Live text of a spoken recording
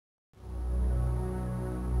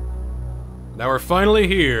Now we're finally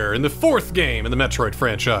here in the 4th game in the Metroid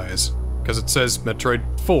franchise. Because it says Metroid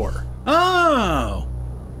 4. Oh!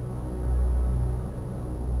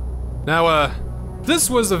 Now, this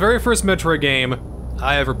was the very first Metroid game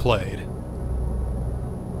I ever played.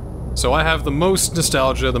 So I have the most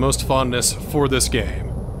nostalgia, the most fondness for this game.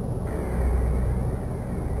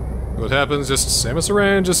 What happens, just Samus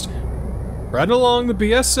Aran, just riding along the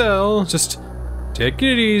BSL, just taking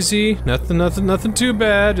it easy, nothing too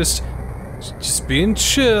bad, just being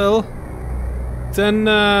chill. Then,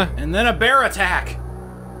 And then a bear attack!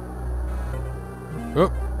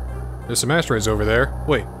 Oh, there's some asteroids over there.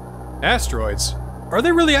 Wait, asteroids? Are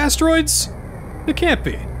they really asteroids? It can't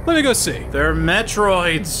be. Let me go see. They're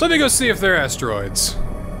Metroids! Let me go see if they're asteroids.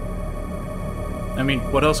 I mean,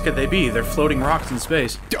 what else could they be? They're floating rocks in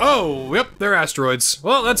space. Oh, yep, they're asteroids.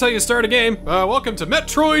 Well, that's how you start a game. Welcome to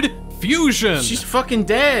Metroid Fusion! She's fucking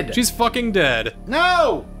dead! She's fucking dead.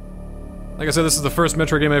 No! Like I said, this is the first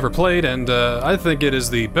Metroid game I ever played, and I think it is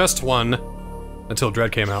the best one until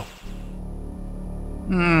Dread came out.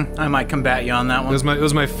 I might combat you on that one. It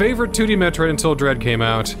was my favorite 2D Metroid until Dread came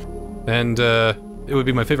out, and it would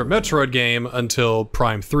be my favorite Metroid game until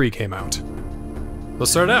Prime 3 came out.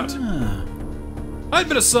 Let's start it out. I'd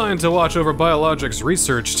been assigned to watch over Biologics'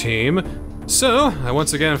 research team, so I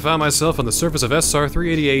once again found myself on the surface of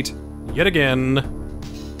SR-388 yet again.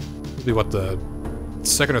 It'll be what, the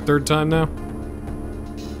 2nd or 3rd time now?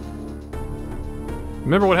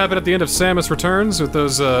 Remember what happened at the end of Samus Returns with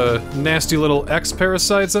those nasty little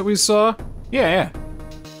X-parasites that we saw? Yeah.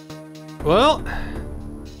 Well,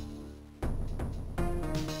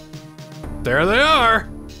 there they are.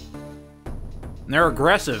 They're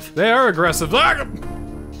aggressive. They are aggressive.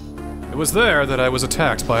 It was there that I was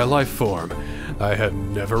attacked by a life form I had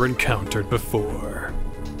never encountered before.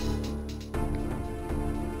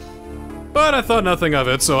 But I thought nothing of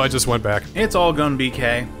it, so I just went back. It's all gonna be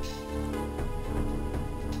K.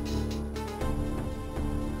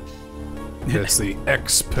 It's the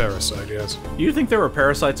X-parasite, yes. You think there were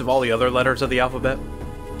parasites of all the other letters of the alphabet?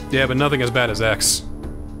 Yeah, but nothing as bad as X.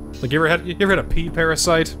 Like, you ever had a P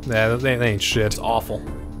parasite? Nah, they ain't shit. It's awful.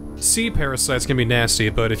 C parasites can be nasty,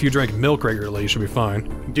 but if you drink milk regularly, you should be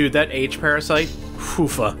fine. Dude, that H parasite?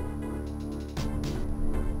 Foofa.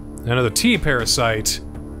 And the T parasite,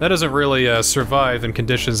 that doesn't really survive in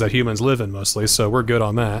conditions that humans live in mostly, so we're good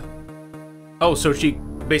on that. Oh, so she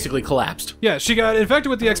basically collapsed. Yeah, she got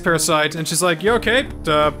infected with the X parasite, and she's like, "You okay?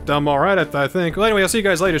 I'm alright, I think. Well, anyway, I'll see you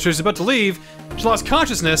guys later." She was about to leave, she lost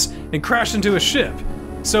consciousness and crashed into a ship.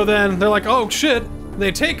 So then they're like, "Oh shit,"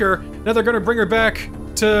 they take her, now they're gonna bring her back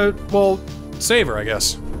to, well, save her, I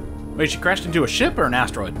guess. Wait, she crashed into a ship or an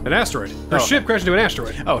asteroid? An asteroid. Her ship crashed into an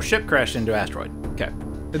asteroid. Oh, ship crashed into asteroid. Okay.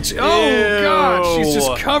 Oh god, she's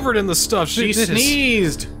just covered in the stuff. She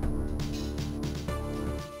sneezed!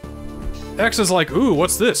 X is like, "Ooh,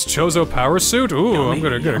 what's this? Chozo power suit? Ooh, I'm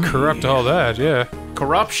gonna corrupt all that, yeah."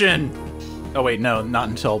 Corruption! Oh wait, no, not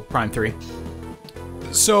until Prime 3.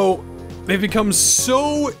 So, they've become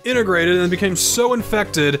so integrated and became so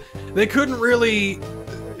infected, they couldn't really...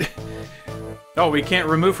 Oh, we can't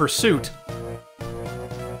remove her suit.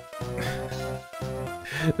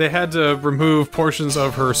 They had to remove portions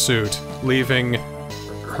of her suit, leaving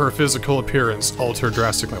her physical appearance altered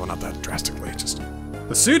drastically. Well, not that drastically, just...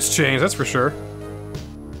 The suit's changed, that's for sure.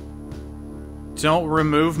 Don't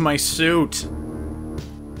remove my suit.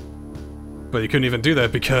 But you couldn't even do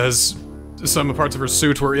that because some parts of her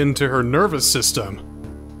suit were into her nervous system.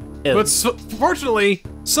 Ew. But fortunately,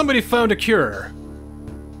 somebody found a cure.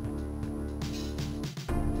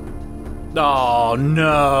 Oh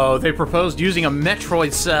no, they proposed using a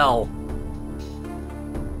Metroid cell.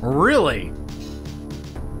 Really?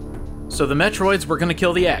 So the Metroids were gonna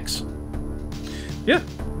kill the X? Yeah.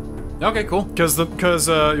 Okay, cool. Because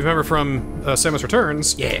you remember from Samus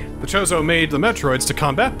Returns, Yeah. the Chozo made the Metroids to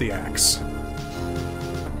combat the Axe.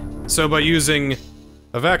 So by using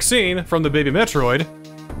a vaccine from the baby Metroid,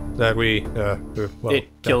 that we, well... It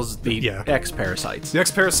kills the X-parasites. The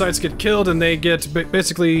X-parasites get killed and they get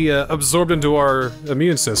basically absorbed into our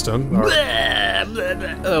immune system.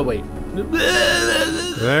 Oh, wait.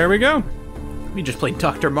 There we go. We just played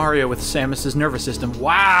Dr. Mario with Samus's nervous system.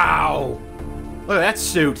 Wow! Look at that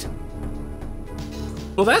suit.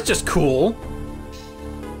 Well, that's just cool.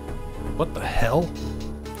 What the hell?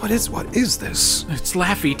 What is this? It's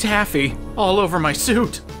Laffy Taffy all over my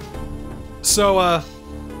suit. So,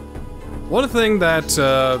 one thing that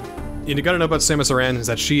you gotta know about Samus Aran is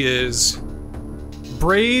that she is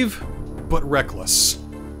brave but reckless.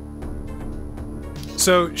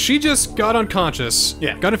 So she just got unconscious,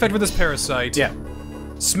 got infected with this parasite,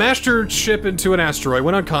 smashed her ship into an asteroid,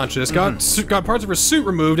 went unconscious, got parts of her suit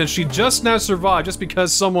removed, and she just now survived just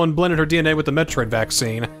because someone blended her DNA with the Metroid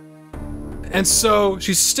vaccine. And so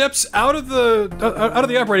she steps out of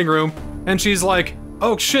the operating room, and she's like,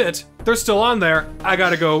 "Oh shit, they're still on there. I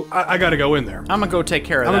gotta go. I gotta go in there. I'm gonna go take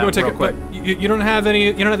care of that. I'm gonna go take real it. quick. But you don't have any.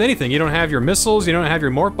 You don't have anything. You don't have your missiles. You don't have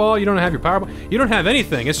your morph ball. You don't have your power ball. You don't have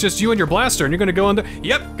anything. It's just you and your blaster, and you're gonna go in there.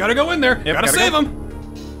 Yep, gotta go in there. Gotta save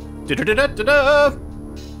him. Da-da-da-da-da-da.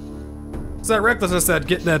 It's that recklessness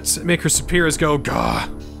that make her superiors go, gah.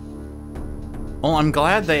 Well, I'm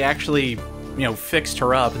glad they actually, fixed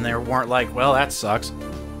her up, and they weren't like, well, that sucks.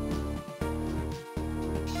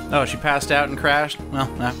 Oh, she passed out and crashed? Well,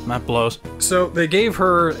 that blows. So they gave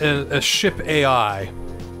her a ship AI,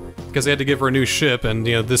 because they had to give her a new ship, and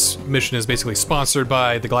this mission is basically sponsored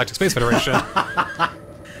by the Galactic Space Federation.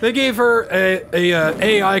 They gave her a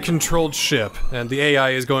AI-controlled ship, and the AI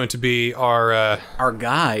is going to be our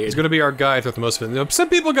guide. It's going to be our guide throughout the most of it. Some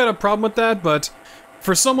people got a problem with that, but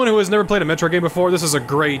for someone who has never played a Metroid game before, this is a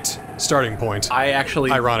great starting point.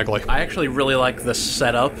 Ironically, I actually really like the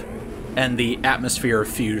setup and the atmosphere of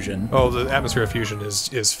Fusion. Oh, the atmosphere of Fusion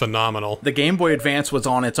is phenomenal. The Game Boy Advance was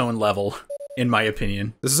on its own level, in my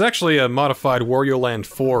opinion. This is actually a modified Wario Land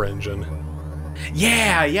 4 engine.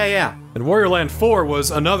 Yeah. And Wario Land 4 was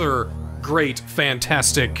another great,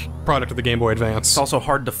 fantastic product of the Game Boy Advance. It's also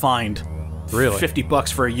hard to find. Really?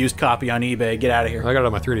 $50 for a used copy on eBay. Get out of here. I got it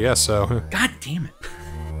on my 3DS, so... God damn it.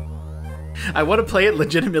 I want to play it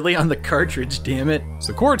legitimately on the cartridge, damn it.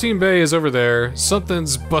 So Quarantine Bay is over there.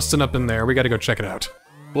 Something's busting up in there. We gotta go check it out.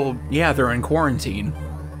 Well, yeah, they're in quarantine.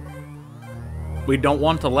 We don't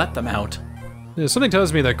want to let them out. Yeah, something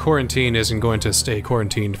tells me that quarantine isn't going to stay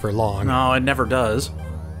quarantined for long. No, it never does.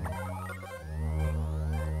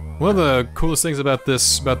 One of the coolest things about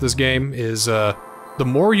this game is the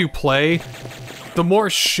more you play, the more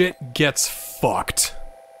shit gets fucked.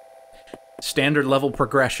 Standard level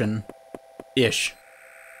progression. Ish.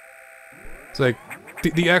 It's like,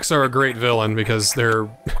 the X are a great villain because they're...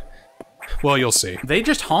 Well, you'll see. They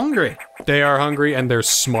just hungry. They are hungry and they're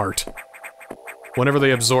smart. Whenever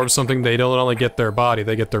they absorb something, they don't only get their body,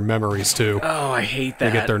 they get their memories too. Oh, I hate that.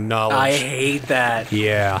 They get their knowledge. I hate that.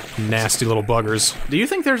 Yeah, nasty little buggers. Do you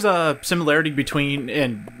think there's a similarity between,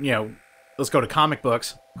 and, let's go to comic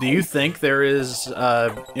books. Do you think there is,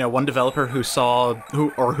 one developer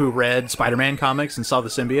who read Spider-Man comics and saw the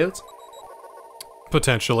symbiotes?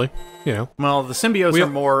 Potentially, Well, the symbiotes are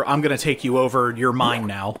more, I'm gonna take you over, you're mine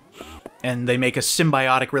now. And they make a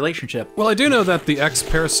symbiotic relationship. Well, I do know that the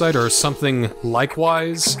X-Parasite are something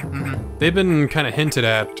likewise. Mm-hmm. They've been kind of hinted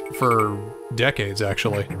at for decades,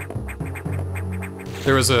 actually.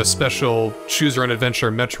 There was a special Choose Your Own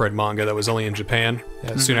Adventure Metroid manga that was only in Japan,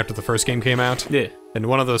 soon after the first game came out. Yeah. And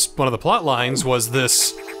one of the plot lines was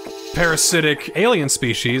this parasitic alien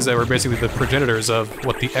species that were basically the progenitors of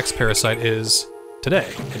what the X-Parasite is today,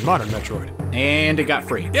 in modern Metroid. And it got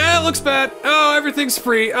free. Yeah, it looks bad. Oh, everything's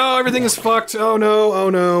free. Oh, everything is fucked. Oh no,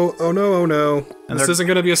 oh no, oh no, oh no. And this isn't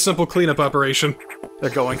gonna be a simple cleanup operation.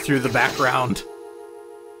 They're going through the background.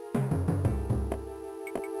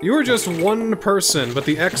 You are just one person, but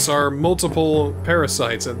the X are multiple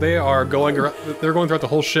parasites, and they are they're going throughout the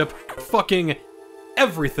whole ship, fucking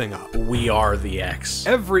everything up. We are the X.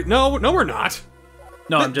 No, we're not.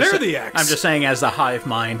 No, they're the X. I'm just saying, as the hive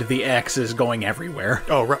mind, the X is going everywhere.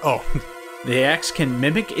 Oh, right. Oh. The X can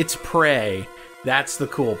mimic its prey. That's the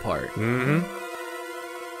cool part. Mm-hmm.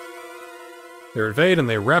 They invade and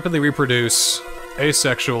they rapidly reproduce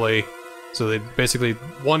asexually. So they basically,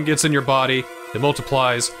 one gets in your body, it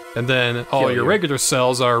multiplies, and then all your regular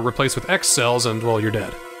cells are replaced with X cells, and, well, you're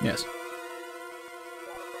dead. Yes.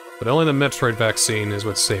 But only the Metroid vaccine is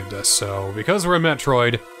what saved us, so because we're a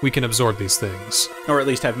Metroid, we can absorb these things. Or at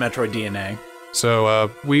least have Metroid DNA.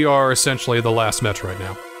 So, we are essentially the last Metroid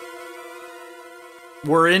now.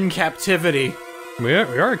 We're in captivity. We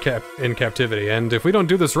are in captivity, and if we don't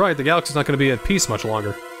do this right, the galaxy's not going to be at peace much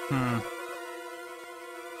longer.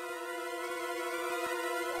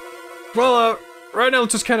 Well, right now,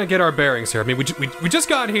 let's just kind of get our bearings here. I mean, we just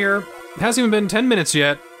got here. It hasn't even been 10 minutes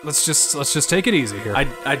yet. Let's just take it easy here.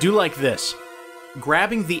 I do like this.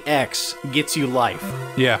 Grabbing the X gets you life.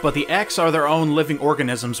 Yeah. But the X are their own living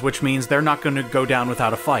organisms, which means they're not going to go down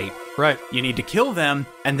without a fight. Right. You need to kill them,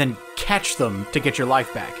 and then catch them to get your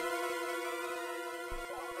life back.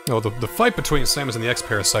 Oh, the fight between Samus and the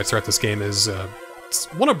X-Parasites throughout this game is it's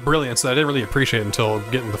one of brilliance that I didn't really appreciate until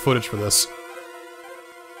getting the footage for this.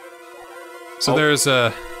 So there's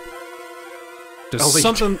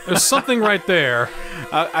There's something right there.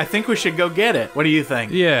 I think we should go get it. What do you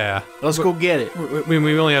think? Yeah. Let's go get it.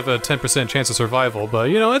 We only have a 10% chance of survival, but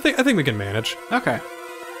you know, I think we can manage. Okay.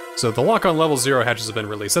 So the lock on level 0 hatches have been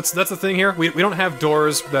released. That's the thing here. We don't have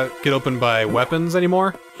doors that get opened by weapons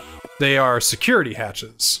anymore. They are security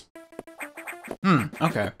hatches.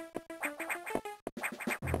 Okay.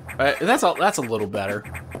 That's a little better.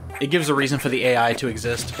 It gives a reason for the AI to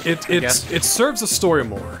exist. It serves the story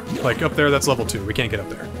more. Like up there, that's level 2. We can't get up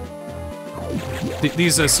there.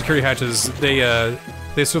 These security hatches, they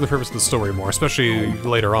serve the purpose of the story more, especially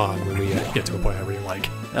later on when we get to a point I really like.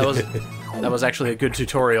 That was actually a good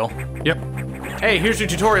tutorial. Yep. Hey, here's your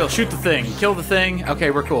tutorial. Shoot the thing. Kill the thing. Okay,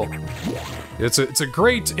 we're cool. It's a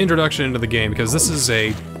great introduction into the game because this is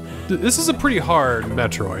a pretty hard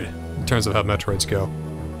Metroid in terms of how Metroids go.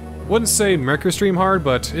 Wouldn't say Mercury Stream hard,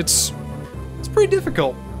 but it's pretty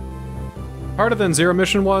difficult. Harder than Zero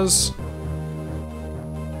Mission was.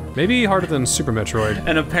 Maybe harder than Super Metroid.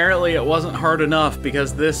 And apparently it wasn't hard enough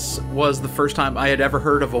because this was the first time I had ever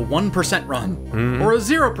heard of a 1% run or a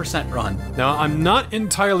 0% run. Now, I'm not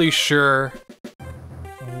entirely sure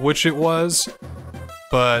which it was,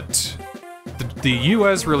 but the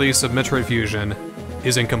US release of Metroid Fusion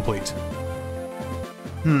is incomplete.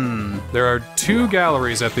 There are 2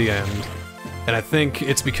 galleries at the end, and I think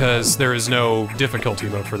it's because there is no difficulty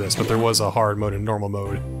mode for this, but there was a hard mode and normal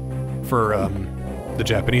mode for the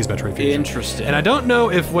Japanese Metroid Fusion. Interesting. And I don't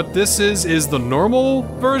know if what this is the normal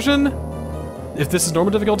version, if this is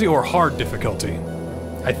normal difficulty or hard difficulty.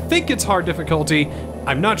 I think it's hard difficulty.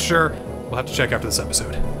 I'm not sure. We'll have to check after this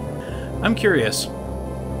episode. I'm curious.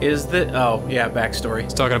 Is that... Oh, yeah, backstory.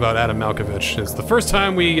 It's talking about Adam Malkovich. It's the first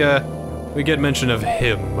time we get mention of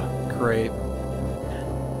him. Great.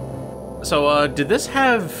 So, did this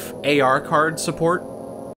have AR card support?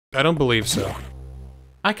 I don't believe so.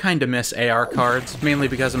 I kinda miss AR cards, mainly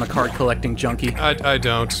because I'm a card collecting junkie. I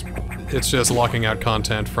don't. It's just locking out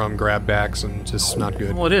content from grab backs and just not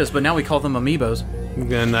good. Well, it is, but now we call them amiibos.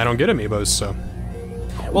 And I don't get amiibos, so...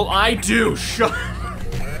 Well, I do! Shut...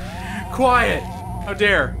 Quiet! How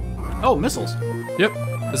dare! Oh, missiles. Yep.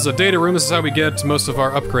 This is a data room. This is how we get most of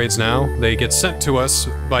our upgrades now. They get sent to us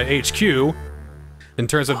by HQ in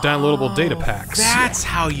terms of downloadable data packs. That's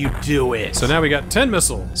how you do it! So now we got 10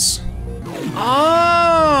 missiles.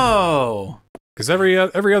 Oh! Because every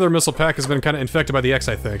other missile pack has been kind of infected by the X,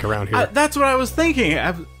 I think, around here. That's what I was thinking.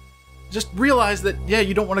 I've just realized that, yeah,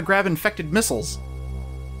 you don't want to grab infected missiles.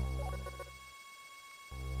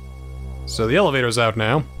 So the elevator's out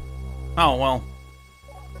now. Oh, well.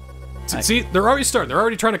 See, they're already starting. They're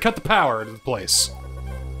already trying to cut the power to the place.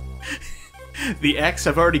 The X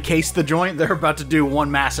have already cased the joint. They're about to do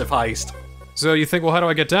one massive heist. So you think, well, how do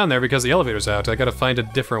I get down there? Because the elevator's out. I gotta find a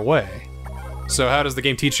different way. So how does the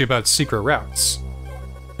game teach you about secret routes?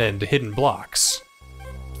 And hidden blocks?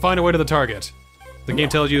 Find a way to the target. The game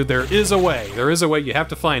tells you there is a way. There is a way. You have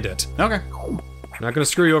to find it. Okay. I'm not gonna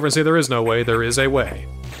screw you over and say there is no way. There is a way.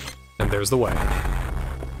 And there's the way.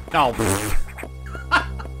 Oh.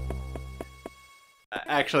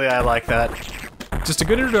 Actually, I like that. Just a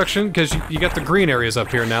good introduction, because you got the green areas up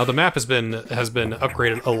here now. The map has been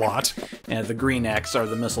upgraded a lot. And the green X are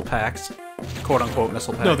the missile packs. Quote-unquote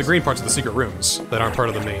missile packs. No, the green parts are the secret rooms that aren't part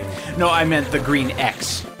of the main. No, I meant the green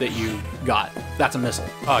X that you got. That's a missile.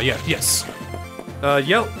 Yeah, yes.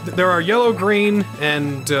 There are yellow, green,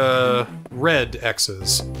 and red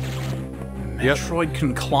X's. Metroid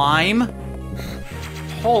can climb?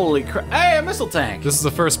 Holy crap. Hey, a missile tank! This is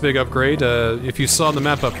the first big upgrade. If you saw the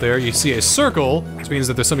map up there, you see a circle, which means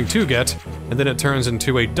that there's something to get, and then it turns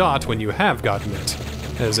into a dot when you have gotten it.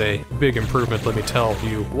 As a big improvement, let me tell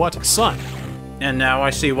you what, son. And now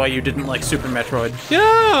I see why you didn't like Super Metroid.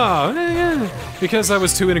 Yeah, because I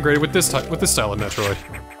was too integrated with this style of Metroid.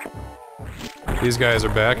 These guys are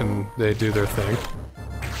back and they do their thing.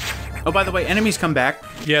 Oh, by the way, enemies come back.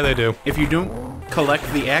 Yeah, they do. If you don't collect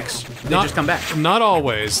the X, they just come back. Not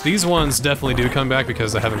always. These ones definitely do come back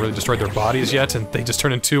because they haven't really destroyed their bodies yet, and they just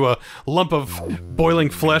turn into a lump of boiling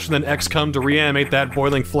flesh, and then X come to reanimate that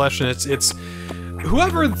boiling flesh, and it's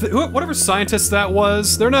whatever scientist that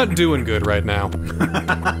was, they're not doing good right now.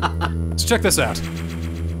 So check this out.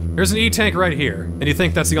 There's an E-tank right here, and you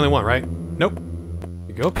think that's the only one, right? Nope.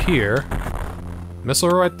 You go up here. Missile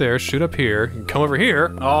right there, shoot up here, and come over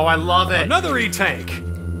here. Oh, I love it! Another E-tank!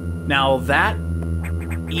 Now that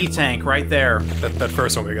E-tank right there... That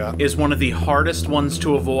first one we got. ...is one of the hardest ones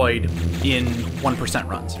to avoid in 1%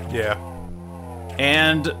 runs. Yeah.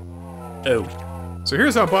 And... oh. So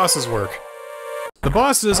here's how bosses work. The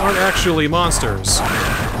bosses aren't actually monsters.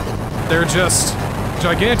 They're just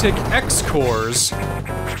gigantic X-cores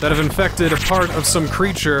that have infected a part of some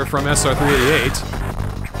creature from SR-388.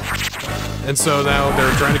 And so now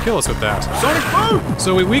they're trying to kill us with that. Sonic boom!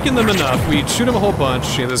 So we weaken them enough, we shoot him a whole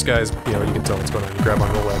bunch. You know, this guy's, you know, you can tell what's going on. You grab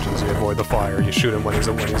onto the legends, you avoid the fire, you shoot him when he's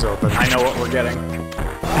open. I know what we're getting.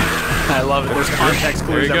 I love it. There's context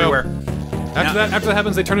clues everywhere. After that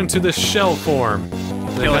happens, they turn into this shell form.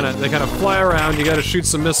 They kind of fly around. You got to shoot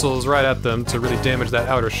some missiles right at them to really damage that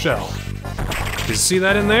outer shell. Do you see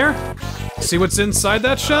that in there? See what's inside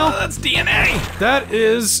that shell? Oh, that's DNA. That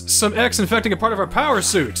is some X infecting a part of our power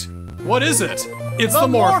suit. What is it? It's the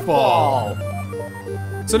morph ball.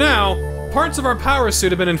 So now, parts of our power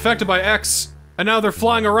suit have been infected by X, and now they're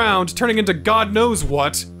flying around, turning into God knows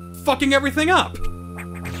what, fucking everything up.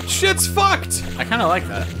 Shit's fucked. I kind of like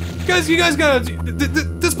that. Guys, you guys gotta.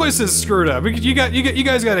 This place is screwed up. You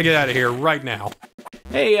guys gotta get out of here right now.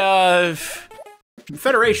 Hey,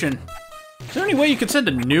 Federation. Is there any way you could send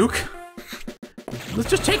a nuke? Let's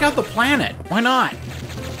just take out the planet. Why not?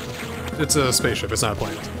 It's a spaceship. It's not a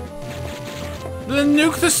planet. Then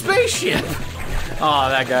nuke the spaceship. Aw,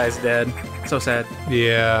 that guy's dead. So sad.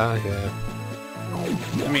 Yeah.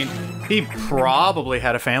 I mean, he probably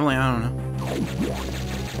had a family. I don't know.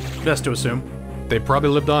 Best to assume. They probably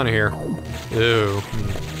lived on here. Ew.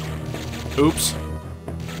 Oops.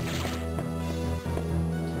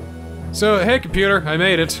 So, hey computer, I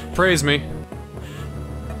made it. Praise me.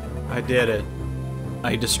 I did it.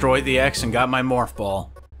 I destroyed the X and got my morph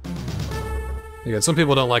ball. Yeah, some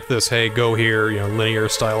people don't like this, hey, go here, you know, linear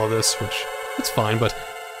style of this, which, it's fine, but...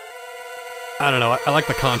 I don't know, I like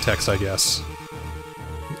the context, I guess.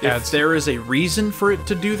 If there is a reason for it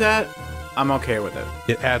to do that, I'm okay with it.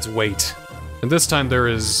 It adds weight. And this time there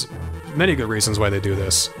is many good reasons why they do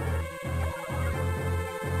this.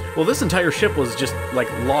 Well, this entire ship was just,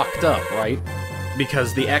 like, locked up, right?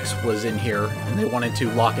 Because the X was in here, and they wanted to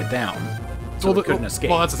lock it down. So it couldn't escape.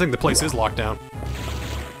 Well, that's the thing, the place is locked down.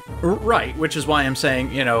 Right, which is why I'm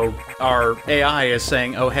saying, you know, our AI is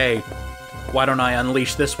saying, oh hey, why don't I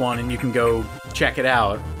unleash this one and you can go check it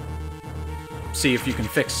out. See if you can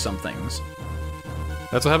fix some things.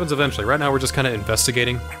 That's what happens eventually. Right now we're just kind of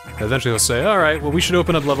investigating. And eventually we'll say, alright, well we should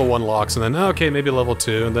open up level 1 locks, and then, okay, maybe level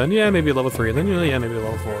 2, and then, yeah, maybe level 3, and then, yeah, maybe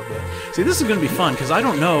level 4, but... See, this is gonna be fun, because I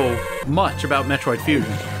don't know much about Metroid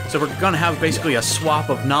Fusion. So we're gonna have basically a swap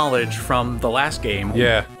of knowledge from the last game.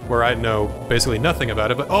 Yeah, where I know basically nothing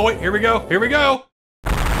about it, but, oh wait, here we go!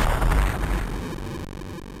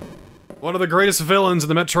 One of the greatest villains in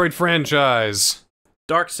the Metroid franchise.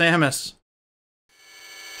 Dark Samus.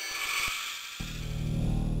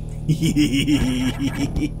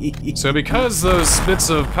 So because those bits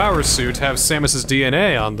of power suit have Samus's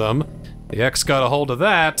DNA on them, the X got a hold of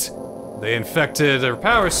that, they infected their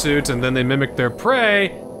power suit, and then they mimicked their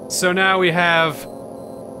prey, so now we have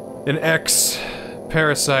an X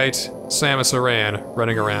parasite Samus Aran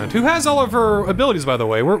running around, who has all of her abilities, by the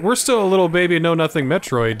way. We're still a little baby know-nothing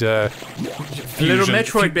Metroid, fusion, little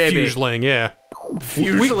Metroid baby. Fuseling, yeah.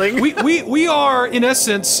 Fuseling? We are, in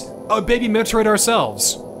essence, a baby Metroid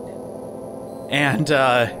ourselves. And,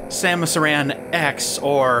 Samus Aran X,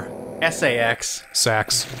 or SAX...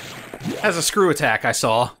 Sax. Has a screw attack, I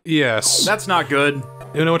saw. Yes. That's not good.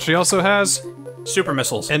 You know what she also has? Super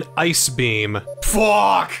missiles. An ice beam.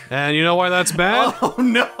 Fuck! And you know why that's bad? Oh,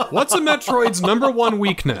 no! What's a Metroid's #1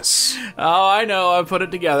 weakness? Oh, I know, I put it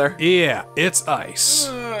together. Yeah, it's ice.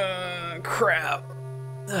 Crap.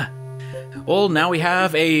 Well, now we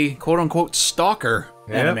have a quote-unquote stalker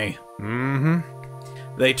enemy. Mm-hmm.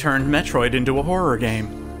 They turned Metroid into a horror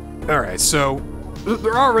game. Alright, so...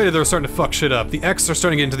 They're starting to fuck shit up. The X are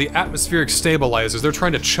starting to get into the atmospheric stabilizers. They're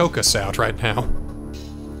trying to choke us out right now.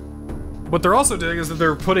 What they're also doing is that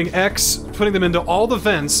they're putting them into all the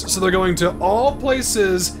vents, so they're going to all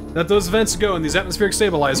places that those vents go in these atmospheric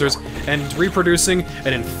stabilizers, and reproducing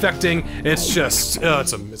and infecting. It's just,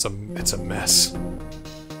 it's a mess.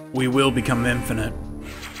 We will become infinite.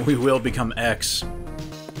 We will become X.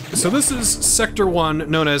 So this is Sector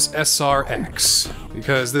 1, known as SRX,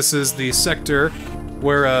 because this is the sector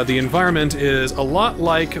where the environment is a lot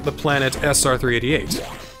like the planet SR-388.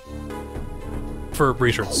 For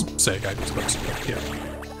research's sake, I suppose, but yeah.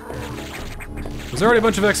 There's already a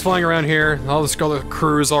bunch of X flying around here. All the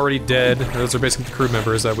crew is already dead. Those are basically the crew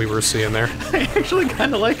members that we were seeing there. I actually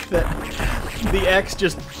kind of like that the X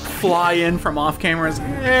just fly in from off cameras.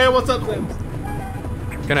 Hey, what's up, Sam?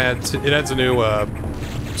 It adds a new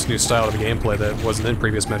style of gameplay that wasn't in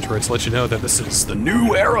previous Metroids to let you know that this is the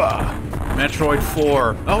new era. Metroid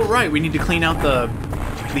 4. Oh right, we need to clean out the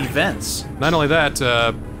vents. Not only that,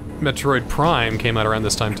 Metroid Prime came out around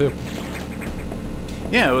this time too.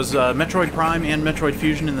 Yeah, it was Metroid Prime and Metroid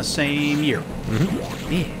Fusion in the same year.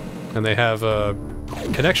 Mm-hmm. Yeah. And they have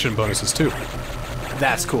connection bonuses too.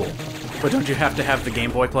 That's cool. But don't you have to have the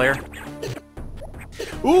Game Boy player?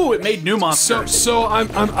 Ooh, it made new monsters. So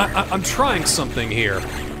I'm trying something here.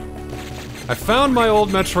 I found my old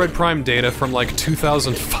Metroid Prime data from like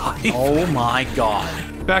 2005. Oh my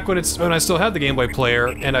god. Back when I still had the Game Boy player,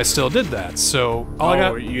 and I still did that. So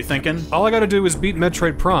all you thinking? All I got to do is beat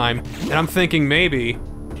Metroid Prime, and I'm thinking maybe,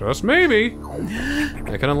 just maybe,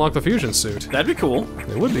 I can unlock the fusion suit. That'd be cool.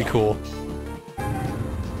 It would be cool.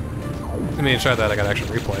 I mean, try that. I got action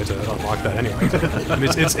replay to unlock that anyway. I mean,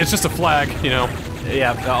 it's just a flag, you know.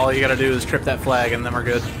 Yeah, all you gotta do is trip that flag, and then we're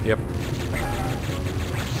good. Yep.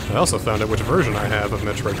 I also found out which version I have of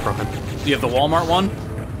Metroid Prime. You have the Walmart one?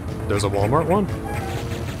 There's a Walmart one?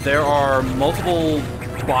 There are multiple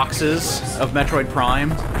boxes of Metroid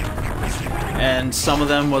Prime, and some of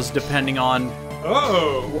them was depending on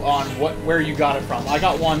where you got it from. I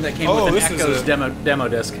got one that came with an Echo's demo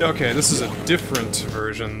disc. Okay, this is a different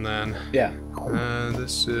version then. Yeah.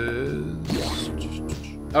 This is...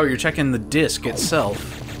 Oh, you're checking the disc itself.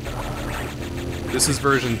 This is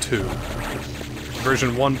version 2.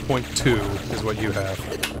 Version 1.2 is what you have.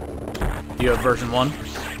 You have version 1?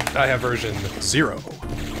 I have version 0.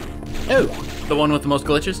 Oh, the one with the most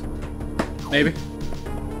glitches? Maybe?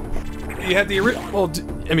 You had the original... Well,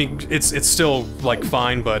 I mean, it's still, like,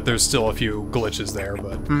 fine, but there's still a few glitches there,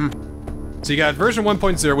 but... Mm-hmm. So you got version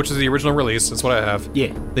 1.0, which is the original release, that's what I have.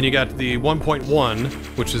 Yeah. Then you got the 1.1,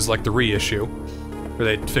 which is, like, the reissue, where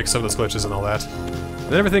they fix some of those glitches and all that.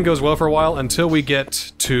 Then everything goes well for a while until we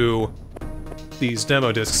get to these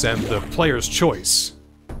demo discs and the player's choice.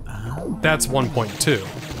 That's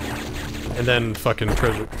 1.2. And then fucking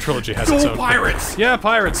Trilogy has its own... Pirates! Yeah,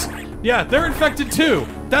 pirates! Yeah, they're infected too!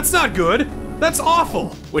 That's not good! That's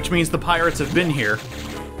awful! Which means the pirates have been here.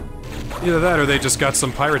 Either that or they just got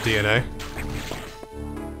some pirate DNA.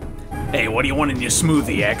 Hey, what do you want in your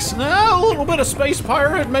smoothie, X? A little bit of space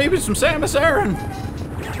pirate, maybe some Samus Aran.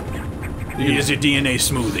 Here's your DNA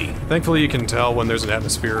smoothie. Thankfully you can tell when there's an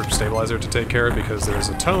atmosphere stabilizer to take care of because there's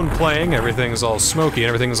a tone playing, everything's all smoky, and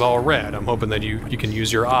everything's all red. I'm hoping that you can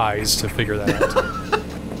use your eyes to figure that out.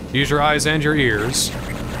 Use your eyes and your ears.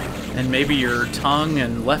 And maybe your tongue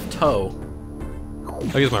and left toe.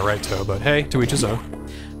 I'll use my right toe, but hey, to each his own.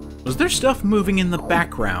 Was there stuff moving in the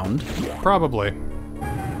background? Probably.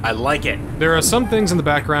 I like it. There are some things in the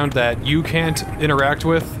background that you can't interact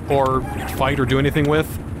with, or fight, or do anything with,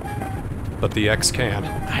 but the X can.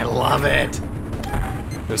 I love it.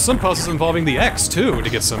 There's some puzzles involving the X too to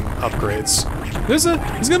get some upgrades. There's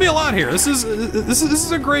gonna be a lot here. This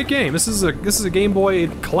is a great game. This is a Game Boy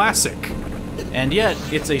classic. And yet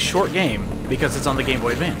it's a short game because it's on the Game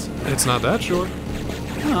Boy Advance. It's not that short.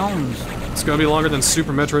 Well, it's gonna be longer than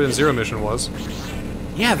Super Metroid and Zero Mission was.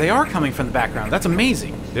 Yeah, they are coming from the background. That's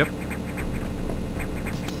amazing. Yep.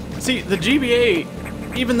 See, the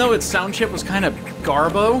GBA, even though its sound chip was kind of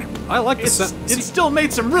garbo, I like the sound. It still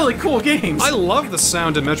made some really cool games. I love the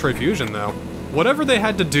sound in Metroid Fusion, though. Whatever they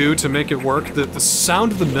had to do to make it work, the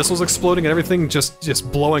sound of the missiles exploding and everything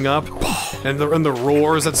just blowing up, and the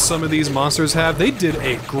roars that some of these monsters have, they did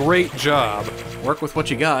a great job. Work with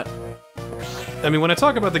what you got. I mean, when I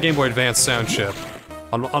talk about the Game Boy Advance sound chip,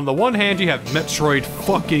 on the one hand you have Metroid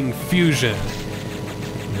fucking Fusion,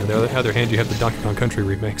 and on the other hand you have the Donkey Kong Country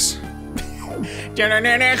remix.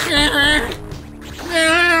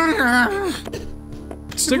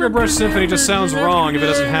 Sticker Brush Symphony just sounds wrong if it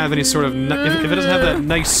doesn't have any sort of if it doesn't have that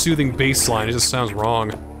nice soothing bass line. It just sounds wrong.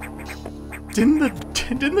 Didn't the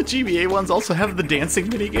GBA ones also have the dancing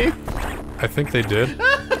minigame? I think they did.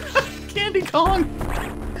 Candy Kong.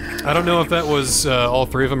 I don't know if that was all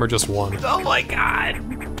three of them or just one. Oh my god.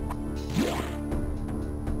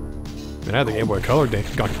 I had the Game Boy Color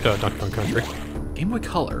Donkey Kong Country. Game Boy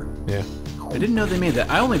Color? Yeah. I didn't know they made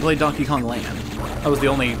that. I only played Donkey Kong Land. That was the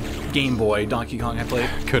only Game Boy Donkey Kong I played.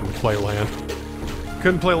 Couldn't play Land.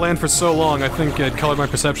 Couldn't play Land for so long, I think it colored my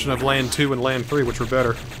perception of Land 2 and Land 3, which were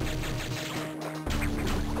better.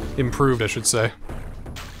 Improved, I should say.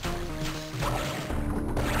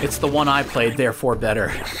 It's the one I played, therefore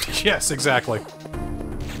better. Yes, exactly.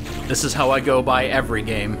 This is how I go by every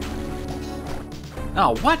game.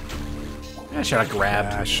 Oh, what? I should have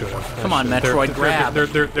grabbed. I should have. Come on, Metroid, grab.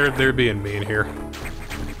 They're being mean here.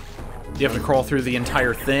 Do you have to crawl through the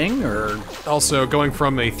entire thing, or...? Also, going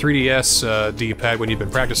from a 3DS D-pad when you've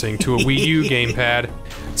been practicing to a Wii U gamepad,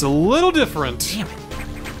 it's a little different. Damn it.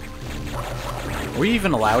 Are we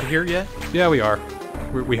even allowed here yet? Yeah, we are.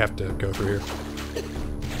 We have to go through here.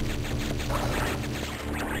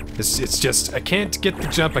 It's just, I can't get the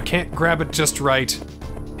jump, I can't grab it just right.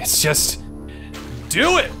 It's just...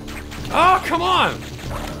 Do it! Oh, come on!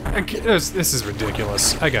 This is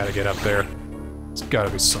ridiculous. I gotta get up there. There's gotta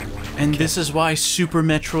be some way. And this is why Super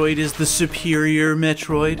Metroid is the superior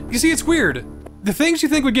Metroid. You see, it's weird. The things you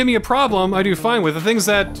think would give me a problem, I do fine with. The things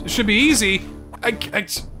that should be easy, I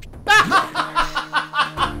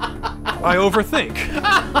overthink.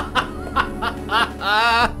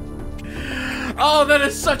 Oh, that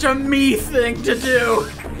is such a me thing to do.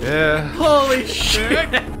 Yeah. Holy shit.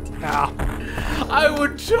 Ow. I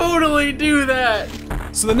would totally do that.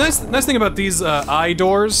 So the nice thing about these eye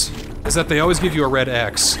doors is that they always give you a red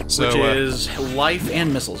X. So, which is life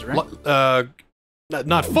and missiles, right?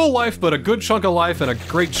 Not full life, but a good chunk of life and a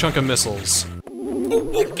great chunk of missiles.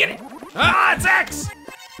 Ooh, get it. Ah, it's X!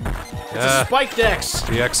 It's a spiked X.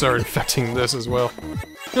 The X are infecting this as well.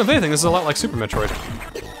 You know, if anything, this is a lot like Super Metroid.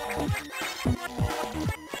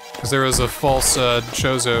 Because there was a false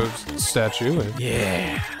Chozo statue. And...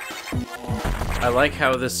 Yeah. I like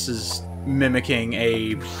how this is mimicking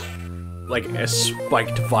a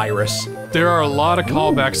spiked virus. There are a lot of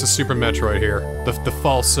callbacks to Super Metroid here. The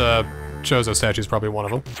false Chozo statue is probably one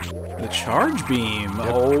of them. The charge beam. Yep.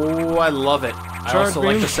 Oh, I love it. I also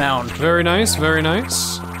like the sound. Very nice, very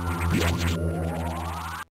nice.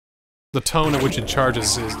 The tone at which it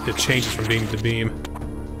charges, it changes from beam to beam.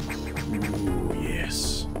 Ooh,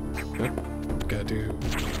 yes. Okay. Gotta do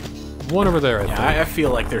one over there, I think. I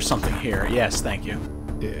feel like there's something here. Yes, thank you.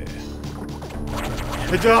 Yeah.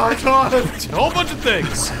 A whole bunch of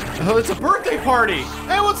things! Oh, it's a birthday party!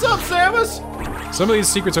 Hey, what's up, Samus? Some of these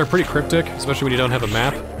secrets are pretty cryptic, especially when you don't have a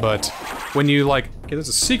map, but when you, like, okay, there's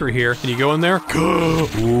a secret here, and you go in there,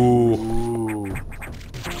 ooh. In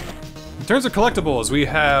terms of collectibles, we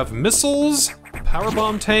have missiles, power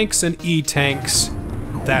bomb tanks, and E-tanks.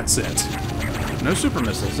 That's it. No super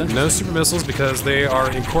missiles, No super missiles because they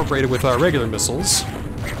are incorporated with our regular missiles.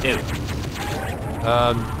 Ew.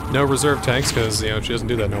 No reserve tanks, because, you know, she doesn't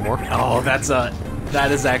do that no more. Oh,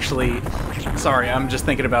 that is actually... Sorry, I'm just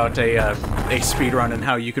thinking about a speedrun and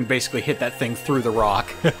how you can basically hit that thing through the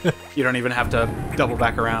rock. You don't even have to double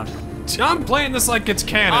back around. I'm playing this like it's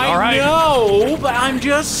canon, alright? I know, but I'm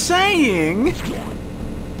just saying...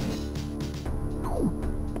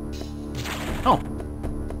 Oh.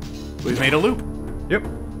 We've made a loop. Yep.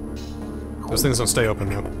 Those things don't stay open,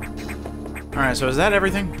 though. Alright, so is that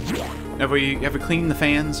everything? Have we cleaned the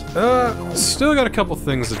fans? Still got a couple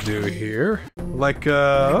things to do here. Like,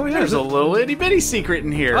 oh yeah. There's a little itty-bitty secret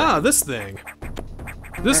in here. Ah, this thing.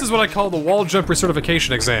 This is what I call the wall jump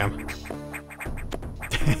recertification exam.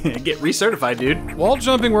 Get recertified, dude. Wall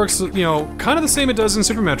jumping works, you know, kind of the same it does in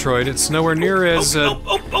Super Metroid. It's nowhere near as,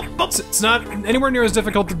 it's not anywhere near as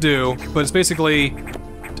difficult to do, but it's basically,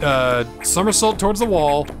 somersault towards the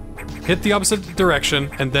wall, hit the opposite direction,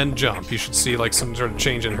 and then jump. You should see, like, some sort of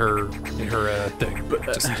change in her thing.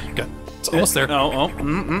 It's almost there. You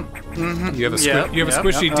have a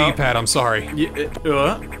squishy D-pad, I'm sorry.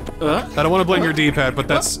 I don't want to blame your D-pad, but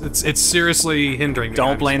it's seriously hindering me.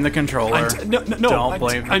 Don't blame the controller. No. Don't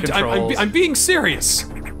blame the controls. I'm being serious.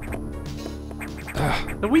 The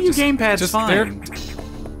Wii U gamepad's fine.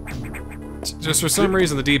 Just for some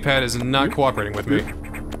reason, the D-pad is not cooperating with me.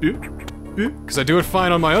 Because I do it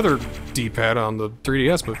fine on my other D-pad on the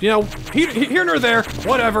 3DS, but, you know, here nor there,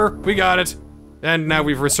 whatever, we got it. And now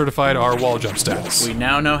we've recertified our wall jump status. We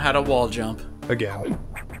now know how to wall jump. Again.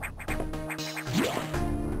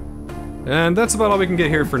 And that's about all we can get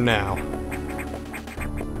here for now.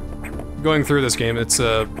 Going through this game, it's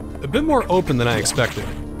a bit more open than I expected.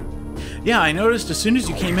 Yeah, I noticed as soon as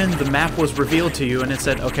you came in, the map was revealed to you and it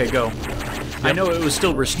said, okay, go. Yep. I know it was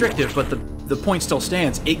still restrictive, but the point still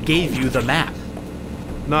stands. It gave you the map.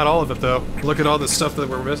 Not all of it, though. Look at all the stuff that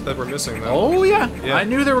we're missing, though. Oh, yeah. I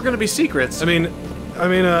knew there were going to be secrets. I mean,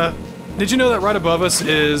 did you know that right above us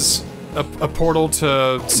is a portal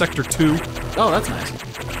to Sector 2? Oh, that's nice.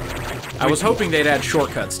 I was hoping they'd add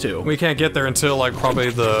shortcuts, too. We can't get there until, like,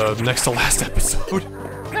 probably the next to last episode.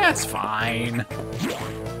 That's fine.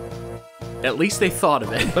 At least they thought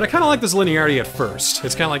of it. But I kind of like this linearity at first.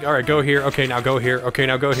 It's kind of like, alright, go here, okay, now go here, okay,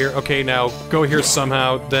 now go here, okay, now go here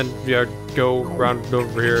somehow, then, yeah, go around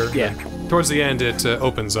over here. Yeah. Towards the end, it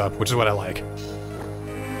opens up, which is what I like.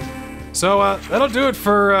 So, that'll do it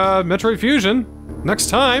for, Metroid Fusion. Next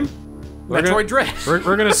time... Metroid Dread.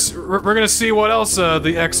 We're gonna see what else,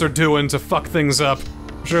 the X are doing to fuck things up.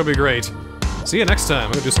 I'm sure it'll be great. See you next time.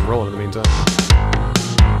 I'm gonna do some rolling in the meantime.